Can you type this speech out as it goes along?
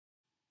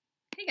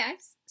Hey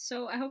guys,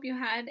 so I hope you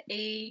had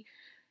a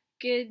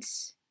good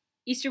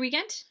Easter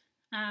weekend.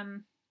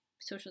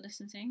 Social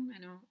distancing, I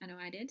know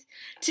I did.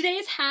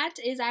 Today's hat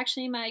is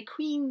actually my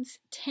Queen's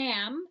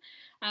tam.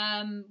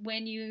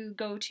 When you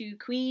go to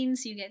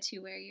Queen's, you get to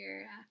wear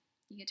your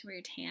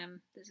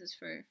tam. This is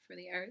for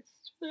the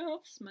arts.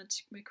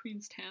 My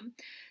Queen's tam.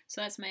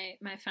 So that's my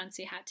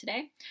fancy hat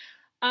today.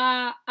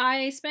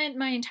 I spent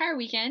my entire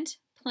weekend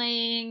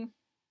playing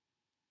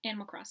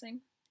Animal Crossing,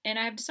 and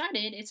I've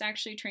decided it's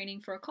actually training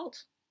for a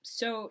cult.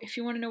 So if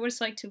you want to know what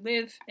it's like to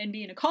live and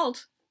be in a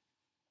cult,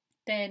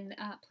 then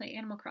play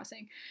Animal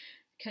Crossing.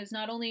 Because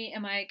not only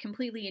am I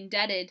completely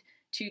indebted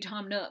to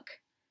Tom Nook,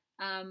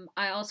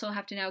 I also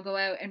have to now go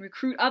out and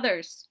recruit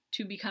others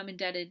to become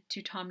indebted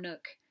to Tom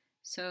Nook.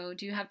 So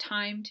do you have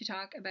time to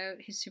talk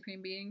about his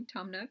supreme being,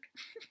 Tom Nook?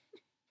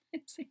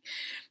 it's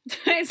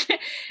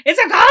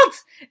a cult,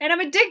 and I'm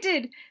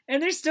addicted,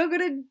 and I'm still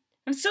gonna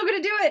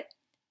do it.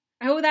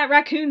 I owe that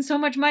raccoon so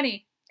much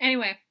money.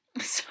 Anyway,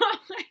 so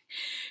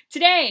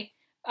today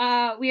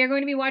we are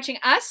going to be watching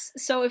Us.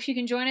 So if you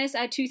can join us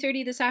at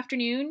 2:30 this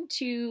afternoon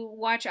to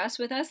watch Us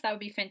with us, that would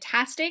be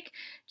fantastic.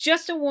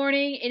 Just a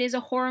warning, it is a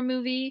horror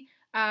movie.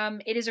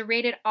 It is a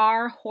rated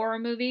R horror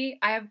movie.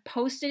 I have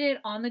posted it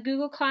on the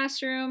Google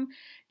Classroom.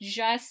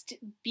 Just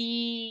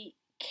be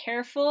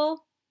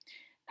careful.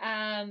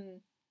 Yeah.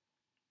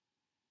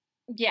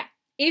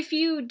 If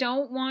you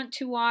don't want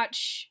to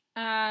watch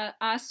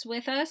Us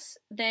with us,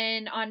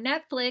 then on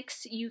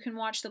Netflix you can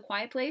watch The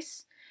Quiet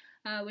Place,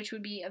 which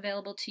would be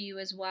available to you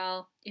as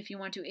well if you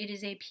want to. It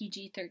is a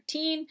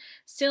PG-13,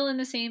 still in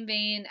the same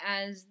vein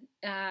as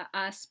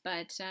Us,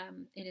 but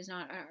it is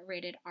not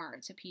rated R.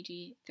 It's a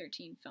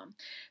PG-13 film.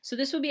 So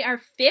this will be our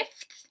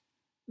fifth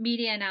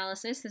media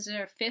analysis. This is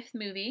our fifth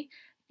movie.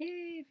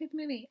 Yay, fifth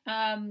movie.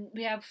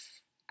 We have,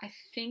 I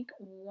think,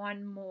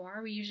 one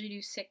more. We usually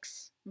do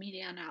 6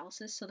 media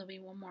analysis, so there'll be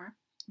one more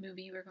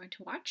movie we're going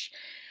to watch.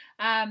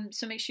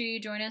 So make sure you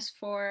join us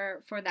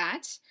for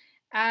that.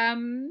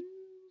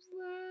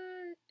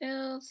 What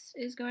else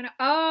is going on?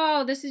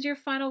 Oh, this is your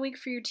final week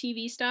for your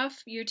TV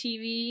stuff. Your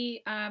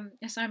TV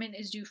assignment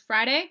is due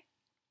Friday,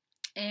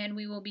 and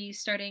we will be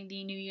starting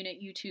the new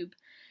unit YouTube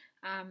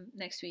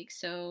next week.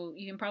 So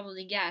you can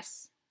probably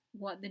guess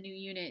what the new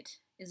unit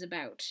is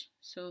about.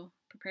 So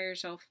prepare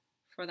yourself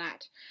for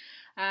that.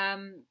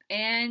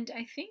 And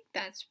I think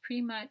that's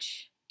pretty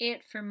much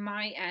it for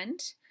my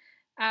end.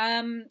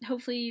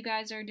 Hopefully you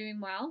guys are doing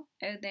well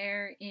out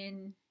there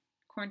in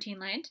quarantine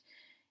land,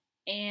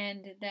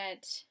 and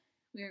that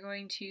we are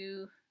going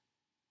to,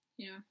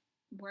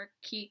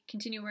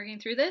 continue working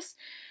through this.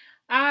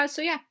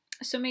 So yeah,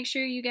 so make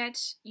sure you get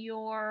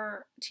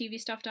your TV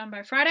stuff done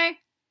by Friday.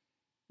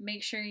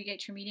 Make sure you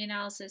get your media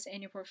analysis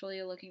and your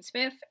portfolio looking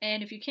spiff.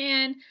 And if you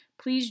can,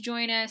 please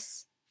join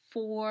us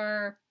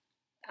for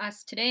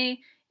Us today.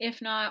 If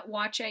not,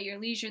 watch at your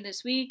leisure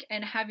this week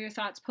and have your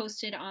thoughts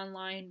posted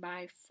online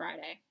by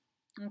Friday.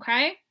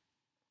 Okay?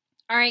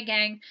 All right,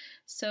 gang.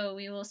 So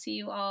we will see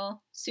you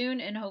all soon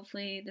and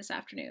hopefully this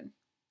afternoon.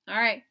 All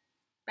right.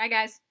 Bye,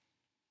 guys.